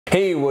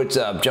Hey, what's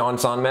up? John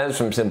Sonmez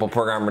from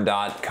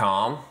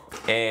simpleprogrammer.com,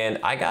 and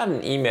I got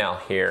an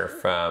email here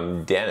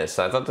from Dennis.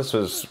 I thought this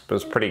was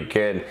pretty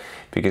good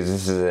because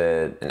this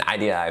is an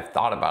idea I've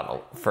thought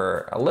about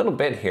for a little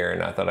bit here,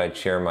 and I thought I'd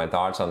share my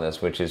thoughts on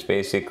this, which is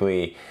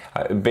basically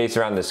based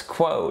around this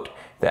quote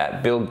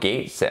that Bill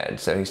Gates said.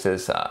 So he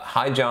says,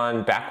 hi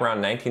John, back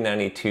around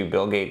 1992,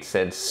 Bill Gates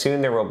said,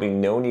 soon there will be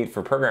no need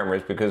for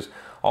programmers because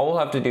all we'll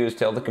have to do is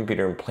tell the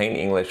computer in plain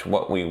English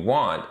what we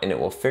want and it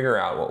will figure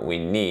out what we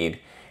need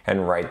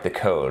and write the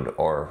code,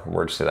 or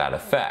words to that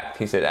effect.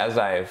 He said, as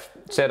I've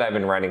said, I've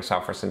been writing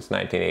software since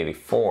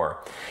 1984,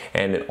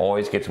 and it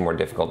always gets more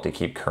difficult to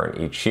keep current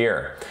each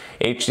year.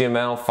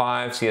 HTML5,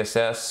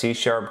 CSS, C#,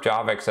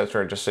 Java,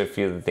 etc. are just a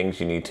few of the things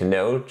you need to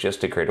know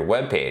just to create a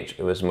web page.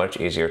 It was much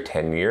easier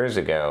 10 years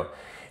ago,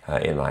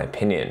 in my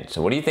opinion.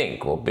 So what do you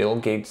think? Will Bill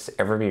Gates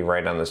ever be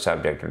right on the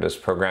subject, or does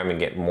programming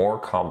get more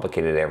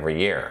complicated every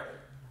year?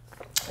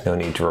 No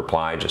need to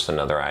reply, just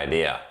another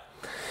idea.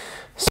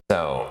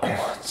 So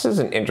this is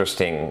an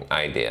interesting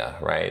idea,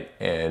 right?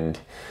 And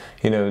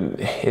you know,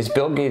 is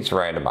Bill Gates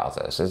right about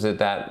this? Is it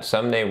that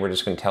someday we're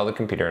just going to tell the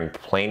computer in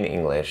plain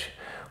English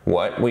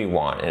what we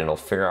want and it'll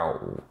figure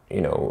out,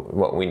 you know,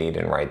 what we need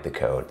and write the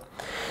code?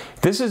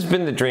 This has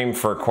been the dream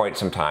for quite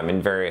some time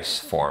in various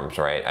forms,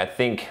 right? I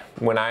think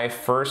when I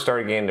first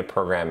started getting into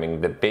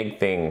programming, the big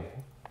thing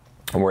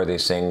were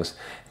these things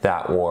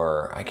that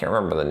were, I can't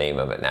remember the name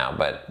of it now,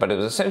 but it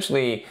was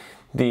essentially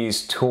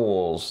these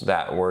tools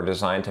that were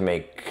designed to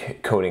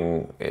make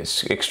coding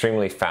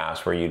extremely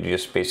fast, where you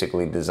just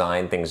basically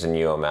design things in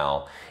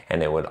UML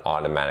and it would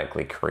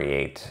automatically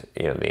create,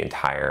 you know, the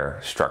entire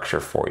structure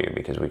for you,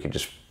 because we could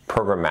just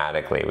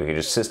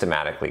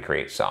systematically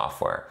create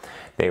software.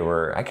 They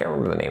were, I can't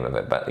remember the name of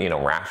it, but you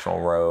know,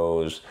 rational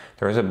rows.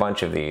 There was a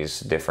bunch of these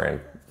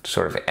different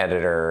sort of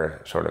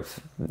editor sort of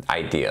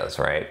ideas,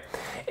 right?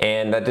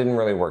 And that didn't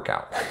really work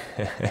out.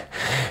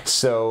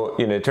 So,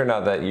 you know, it turned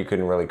out that you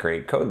couldn't really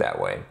create code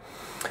that way.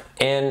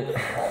 And,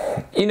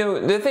 you know,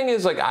 the thing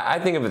is, like, I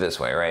think of it this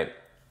way, right?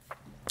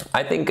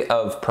 I think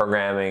of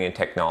programming and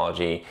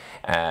technology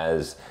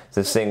as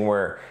this thing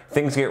where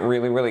things get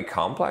really, really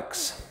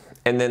complex,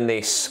 and then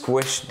they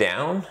squish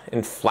down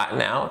and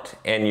flatten out,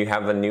 and you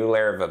have a new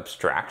layer of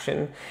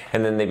abstraction,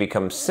 and then they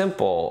become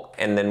simple,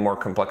 and then more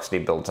complexity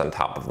builds on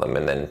top of them,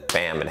 and then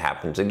bam, it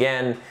happens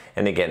again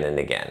and again and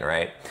again,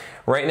 right?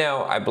 Right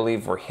now, I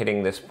believe we're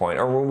hitting this point,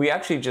 or we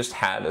actually just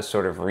had a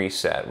sort of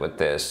reset with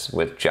this,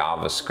 with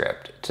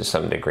JavaScript to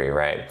some degree,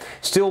 right?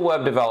 Still,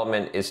 web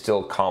development is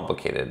still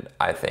complicated,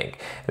 I think.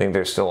 I think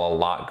there's still a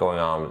lot going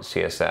on with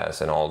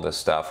CSS and all this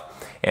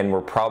stuff, and we're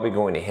probably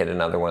going to hit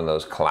another one of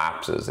those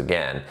collapses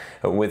again.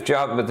 With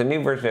the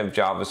new version of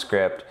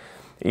JavaScript,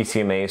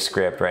 ECMA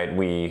script, right,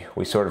 we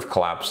sort of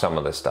collapsed some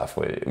of this stuff.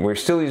 We're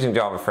still using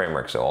Java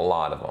framework, so a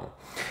lot of them.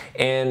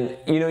 And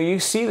you know, you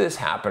see this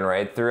happen,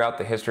 right, throughout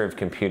the history of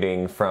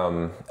computing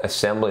from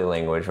assembly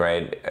language,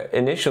 right?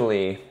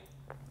 Initially,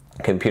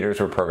 computers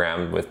were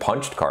programmed with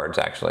punched cards,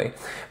 actually,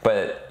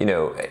 but you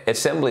know,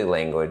 assembly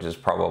language is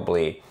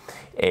probably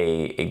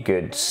a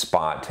good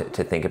spot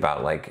to think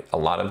about. Like, a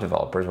lot of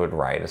developers would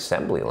write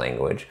assembly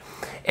language,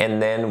 and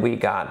then we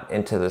got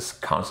into this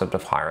concept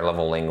of higher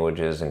level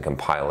languages and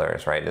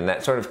compilers, right? And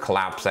that sort of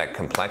collapsed that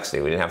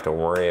complexity. We didn't have to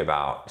worry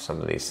about some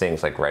of these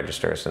things like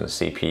registers in the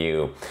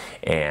CPU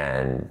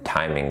and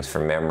timings for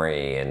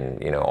memory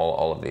and, you know,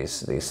 all of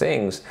these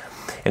things.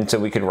 And so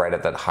we could write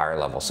at that higher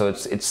level. So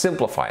it's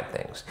simplified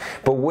things.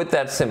 But with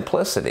that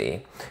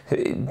simplicity,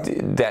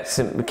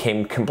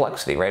 came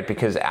complexity, right?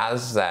 Because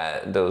as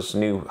those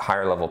new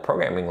higher level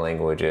programming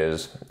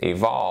languages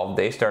evolved,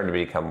 they started to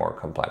become more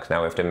complex.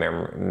 Now we have to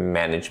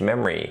manage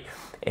memory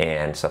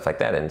and stuff like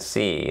that in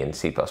C and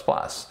C++.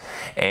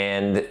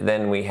 And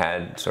then we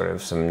had sort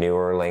of some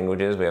newer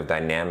languages. We have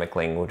dynamic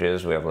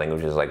languages. We have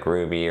languages like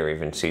Ruby or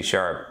even C#.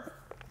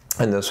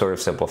 And those sort of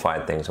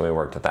simplified things, and we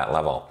worked at that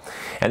level.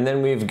 And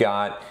then we've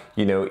got,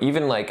 you know,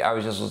 even like, I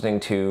was just listening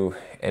to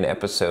an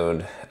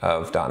episode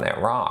of .NET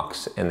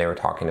Rocks, and they were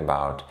talking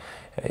about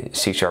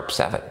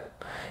C#7.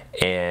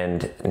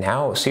 And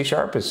now C#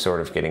 is sort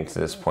of getting to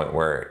this point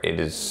where it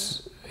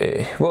is,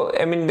 well,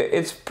 I mean,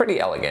 it's pretty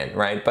elegant,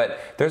 right? But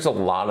there's a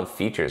lot of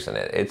features in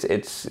it.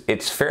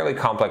 It's fairly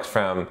complex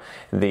from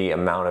the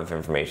amount of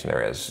information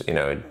there is. You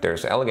know,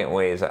 there's elegant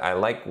ways. I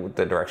like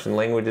the direction the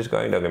language is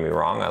going, don't get me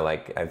wrong.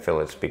 I feel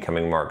it's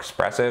becoming more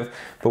expressive,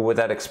 but with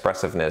that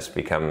expressiveness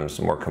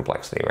becomes more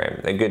complexity, right?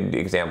 A good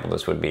example of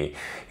this would be,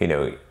 you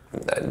know,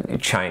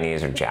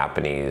 Chinese or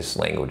Japanese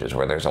languages,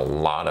 where there's a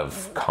lot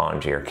of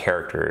kanji or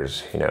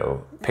characters, you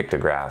know,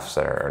 pictographs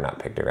or not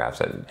pictographs,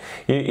 that,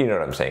 you know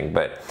what I'm saying.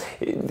 But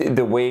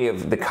the way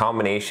of the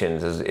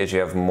combinations is you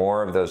have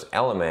more of those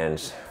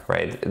elements,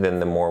 right? Then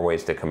the more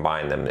ways to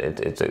combine them,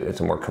 it's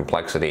a more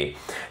complexity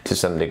to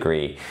some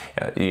degree.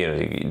 You know,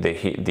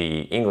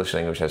 the English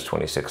language has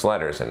 26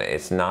 letters, and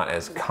it's not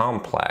as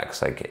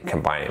complex, like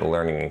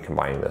learning and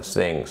combining those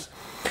things.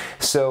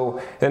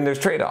 So then there's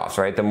trade-offs,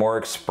 right? The more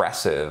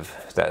expressive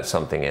that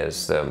something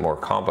is, the more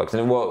complex.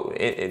 And well,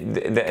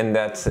 and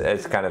that's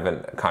kind of a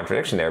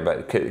contradiction there,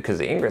 but because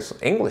the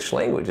English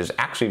language is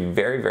actually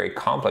very, very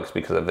complex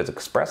because of its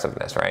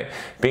expressiveness, right?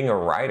 Being a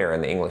writer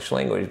in the English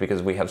language,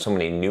 because we have so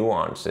many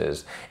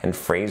nuances and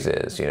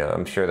phrases, you know,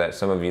 I'm sure that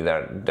some of you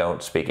that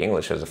don't speak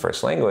English as a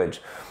first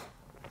language,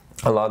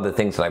 a lot of the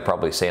things that I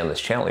probably say on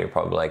this channel, you're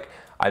probably like,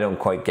 I don't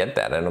quite get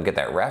that. I don't get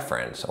that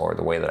reference or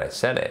the way that I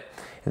said it.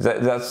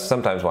 That's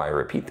sometimes why I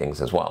repeat things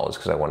as well, is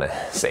because I want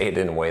to say it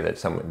in a way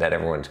that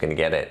everyone's going to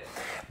get it.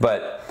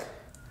 But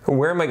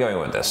where am I going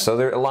with this? So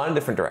there are a lot of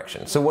different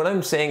directions. So what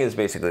I'm saying is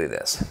basically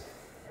this.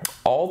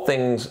 All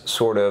things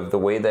sort of, the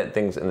way that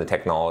things in the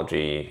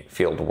technology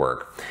field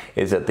work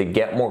is that they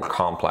get more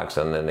complex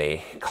and then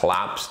they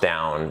collapse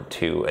down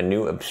to a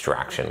new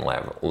abstraction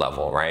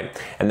level,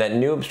 right? And that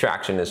new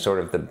abstraction is sort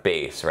of the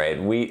base,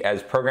 right? We,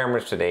 as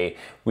programmers today,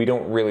 we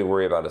don't really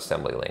worry about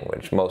assembly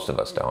language. Most of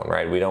us don't,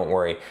 right? We don't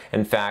worry.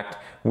 In fact,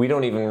 we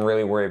don't even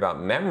really worry about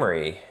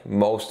memory,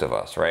 most of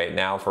us, right?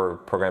 Now for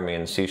programming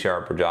in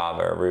CSharp or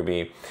Java or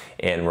Ruby,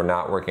 and we're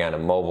not working on a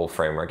mobile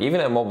framework,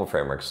 even at mobile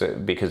frameworks,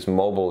 because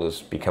mobile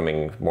is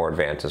becoming more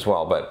advanced as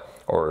well,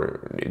 or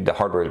the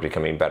hardware is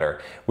becoming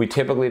better. We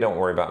typically don't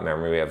worry about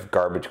memory. We have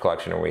garbage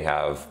collection, or we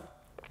have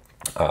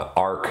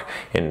ARC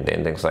and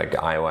things like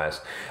iOS,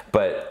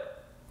 but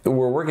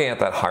we're working at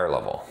that higher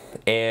level.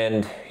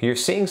 And you're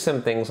seeing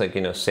some things like,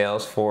 you know,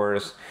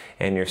 Salesforce,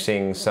 and you're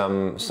seeing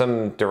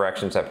some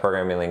directions that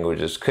programming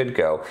languages could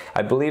go.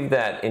 I believe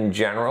that in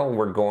general,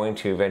 we're going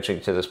to eventually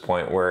get to this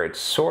point where it's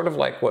sort of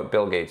like what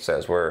Bill Gates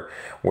says, where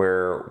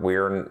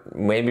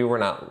maybe we're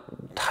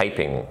not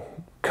typing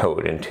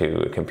code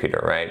into a computer,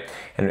 right?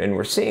 And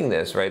we're seeing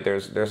this, right?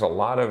 There's a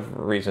lot of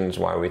reasons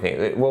why we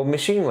think, well,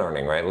 machine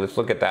learning, right? Let's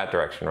look at that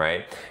direction,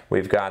 right?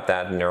 We've got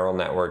that neural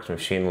networks,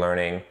 machine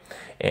learning,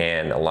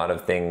 and a lot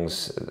of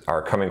things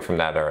are coming from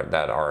that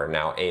are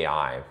now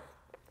AI,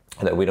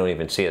 that we don't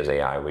even see as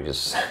AI, we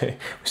just we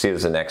see it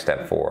as the next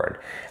step forward.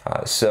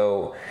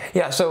 So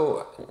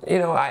you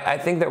know, I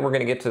think that we're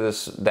going to get to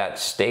that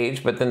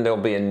stage, but then there'll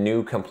be a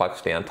new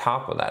complexity on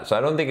top of that. So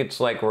I don't think it's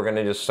like we're going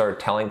to just start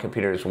telling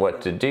computers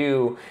what to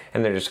do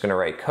and they're just going to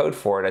write code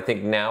for it. I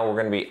think now we're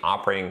going to be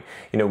operating,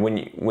 you know,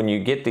 when you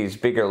get these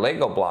bigger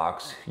Lego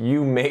blocks,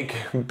 you make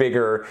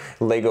bigger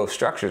Lego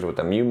structures with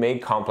them. You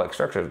make complex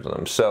structures with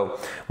them. So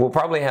we'll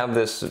probably have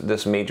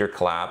this major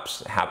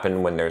collapse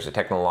happen when there's a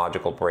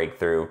technological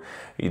breakthrough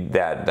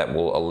that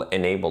will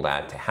enable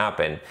that to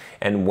happen.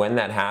 And when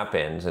that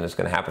happens, and it's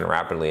going to happen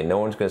rapidly, and no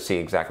one's going to see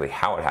exactly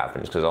how it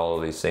happens, because all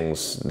of these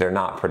things, they're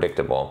not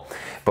predictable.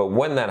 But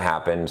when that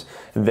happens,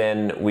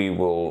 then we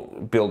will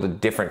build a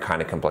different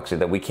kind of complexity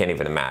that we can't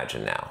even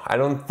imagine now. I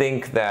don't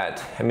think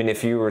that, I mean,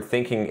 if you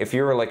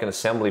were like an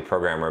assembly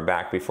programmer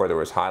back before there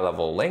was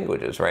high-level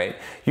languages, right?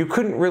 You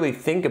couldn't really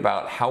think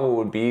about how it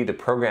would be to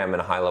program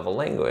in a high-level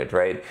language,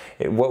 right?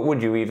 What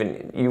would you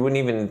wouldn't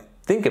even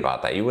think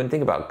about that. You wouldn't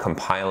think about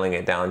compiling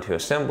it down to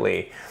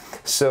assembly.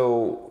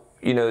 So,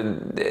 you know,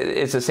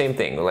 it's the same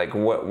thing. Like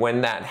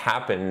when that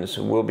happens,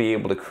 we'll be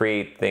able to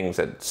create things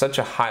at such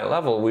a high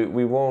level,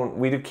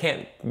 we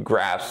can't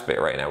grasp it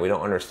right now. We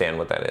don't understand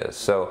what that is.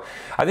 So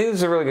I think this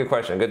is a really good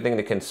question, a good thing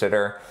to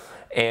consider.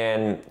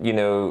 And, you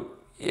know,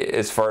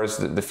 as far as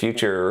the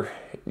future,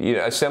 you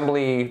know,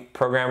 assembly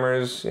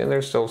programmers, you know,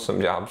 there's still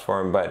some jobs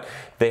for them, but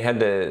they had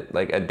to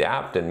like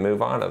adapt and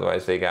move on,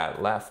 otherwise they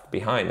got left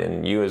behind.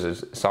 And you as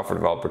a software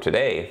developer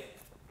today,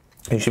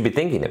 you should be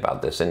thinking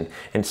about this and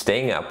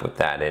staying up with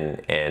that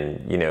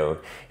and you know,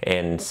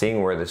 and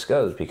seeing where this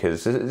goes,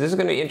 because this is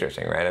going to be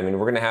interesting, right? I mean,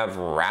 we're going to have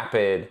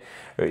rapid,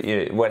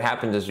 you know, what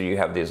happens is you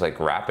have these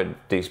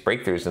these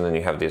breakthroughs, and then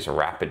you have these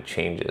rapid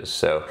changes.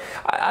 So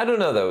I don't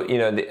know though, you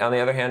know, on the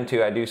other hand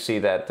too, I do see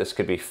that this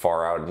could be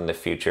far out in the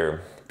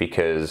future,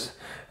 because,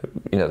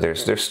 you know,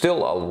 there's still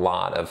a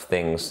lot of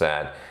things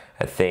that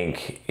I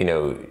think, you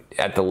know,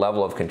 at the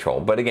level of control.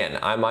 But again,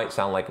 I might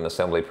sound like an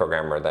assembly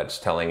programmer that's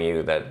telling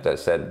you that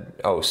said,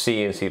 oh,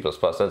 C and C++,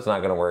 that's not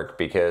going to work,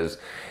 because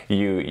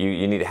you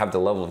need to have the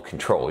level of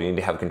control. You need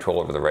to have control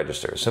over the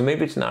registers. So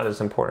maybe it's not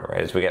as important,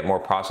 right? As we get more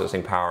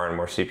processing power and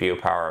more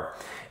CPU power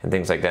and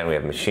things like that, and we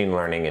have machine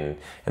learning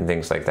and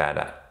things like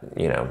that,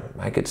 you know,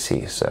 I could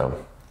see.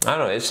 So I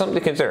don't know, it's something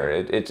to consider.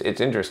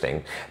 It's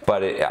interesting,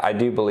 but I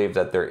do believe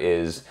that there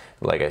is,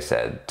 like I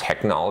said,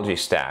 technology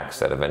stacks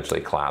that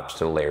eventually collapse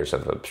to layers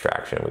of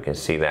abstraction. We can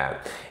see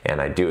that, and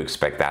I do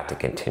expect that to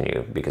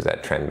continue, because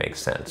that trend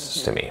makes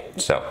sense to me.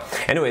 So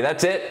anyway,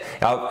 that's it.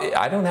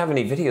 I don't have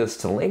any videos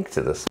to link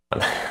to this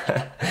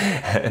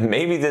one.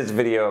 Maybe this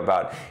video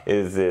about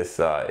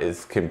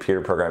is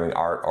computer programming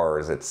art or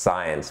is it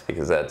science,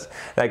 because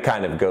that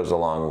kind of goes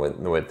along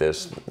with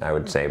this, I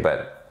would say.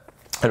 But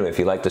anyway, if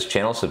you like this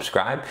channel,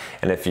 subscribe.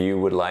 And if you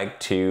would like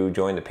to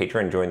join the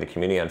Patreon, join the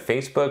community on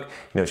Facebook,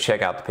 you know,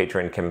 check out the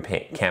Patreon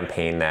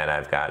campaign that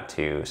I've got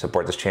to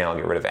support this channel,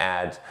 get rid of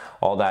ads,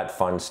 all that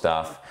fun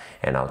stuff.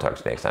 And I'll talk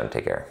to you next time.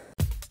 Take care.